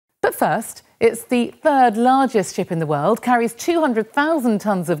first, it's the third largest ship in the world, carries 200,000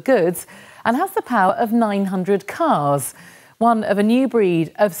 tonnes of goods and has the power of 900 cars. One of a new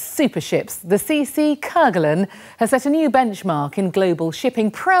breed of super ships, the Kerguelen, has set a new benchmark in global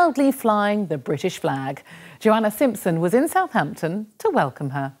shipping, proudly flying the British flag. Joanna Simpson was in Southampton to welcome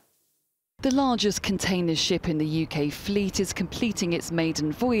her. The largest container ship in the UK fleet is completing its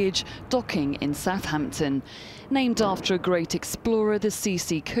maiden voyage, docking in Southampton. Named after a great explorer, the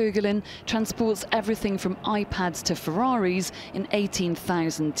Kerguelen transports everything from iPads to Ferraris in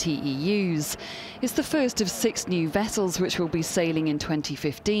 18,000 TEUs. It's the first of 6 new vessels which will be sailing in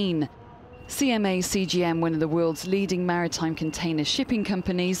 2015. CMA-CGM, one of the world's leading maritime container shipping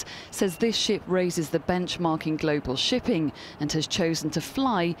companies, says this ship raises the benchmark in global shipping and has chosen to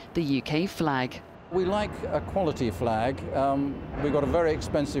fly the UK flag. We like a quality flag. We've got a very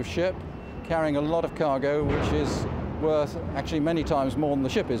expensive ship carrying a lot of cargo, which is worth actually many times more than the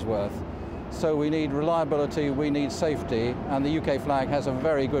ship is worth. So we need reliability, we need safety, and the UK flag has a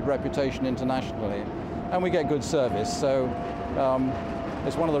very good reputation internationally. And we get good service. So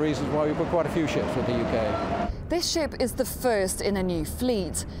it's one of the reasons why we put quite a few ships with the UK. This ship is the first in a new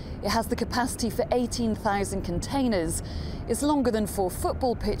fleet. It has the capacity for 18,000 containers. It's longer than 4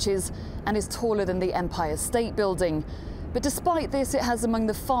 football pitches and is taller than the Empire State Building. But despite this, it has among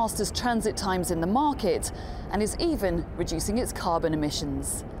the fastest transit times in the market and is even reducing its carbon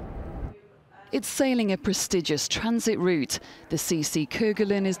emissions. It's sailing a prestigious transit route. The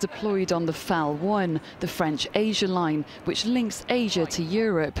Kerguelen is deployed on the FAL 1, the French Asia line, which links Asia to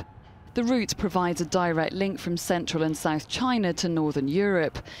Europe. The route provides a direct link from Central and South China to Northern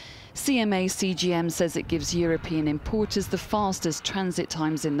Europe. CMA-CGM says it gives European importers the fastest transit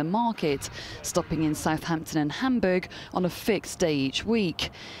times in the market, stopping in Southampton and Hamburg on a fixed day each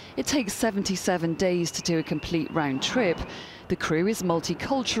week. It takes 77 days to do a complete round trip. The crew is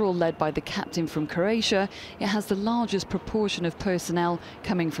multicultural, led by the captain from Croatia. It has the largest proportion of personnel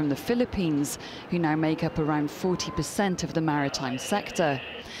coming from the Philippines, who now make up around 40% of the maritime sector.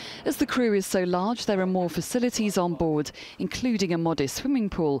 As the crew is so large, there are more facilities on board, including a modest swimming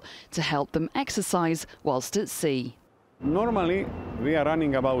pool, to help them exercise whilst at sea. Normally, we are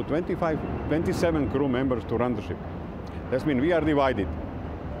running about 27 crew members to run the ship. That means we are divided.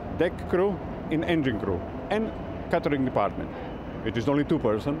 Deck crew in engine crew and catering department, which is only 2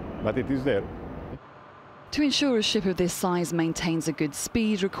 persons, but it is there. To ensure a ship of this size maintains a good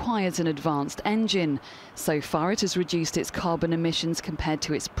speed requires an advanced engine. So far it has reduced its carbon emissions compared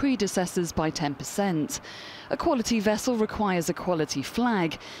to its predecessors by 10%. A quality vessel requires a quality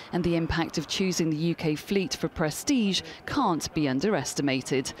flag, and the impact of choosing the UK fleet for prestige can't be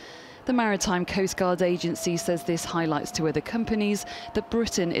underestimated. The Maritime Coast Guard Agency says this highlights to other companies that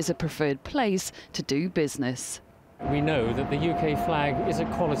Britain is a preferred place to do business. We know that the UK flag is a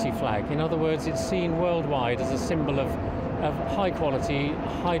quality flag. In other words, it's seen worldwide as a symbol of high quality,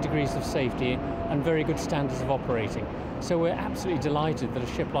 high degrees of safety and very good standards of operating. So we're absolutely delighted that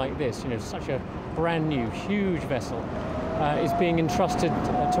a ship like this, such a brand new, huge vessel, is being entrusted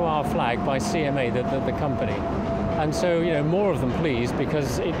to our flag by CMA, the company. And so, more of them please,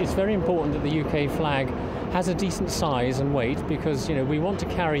 because it's very important that the UK flag has a decent size and weight, because, we want to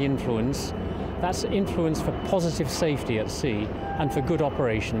carry influence. That's influence for positive safety at sea and for good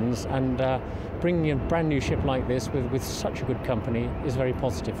operations, and bringing a brand new ship like this with such a good company is very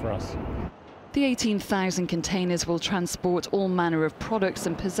positive for us. The 18,000 containers will transport all manner of products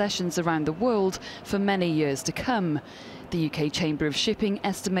and possessions around the world for many years to come. The UK Chamber of Shipping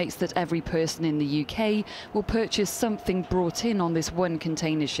estimates that every person in the UK will purchase something brought in on this one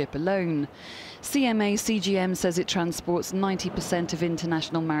container ship alone. CMA-CGM says it transports 90% of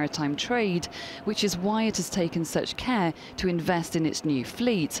international maritime trade, which is why it has taken such care to invest in its new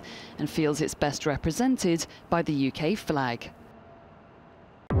fleet and feels it's best represented by the UK flag.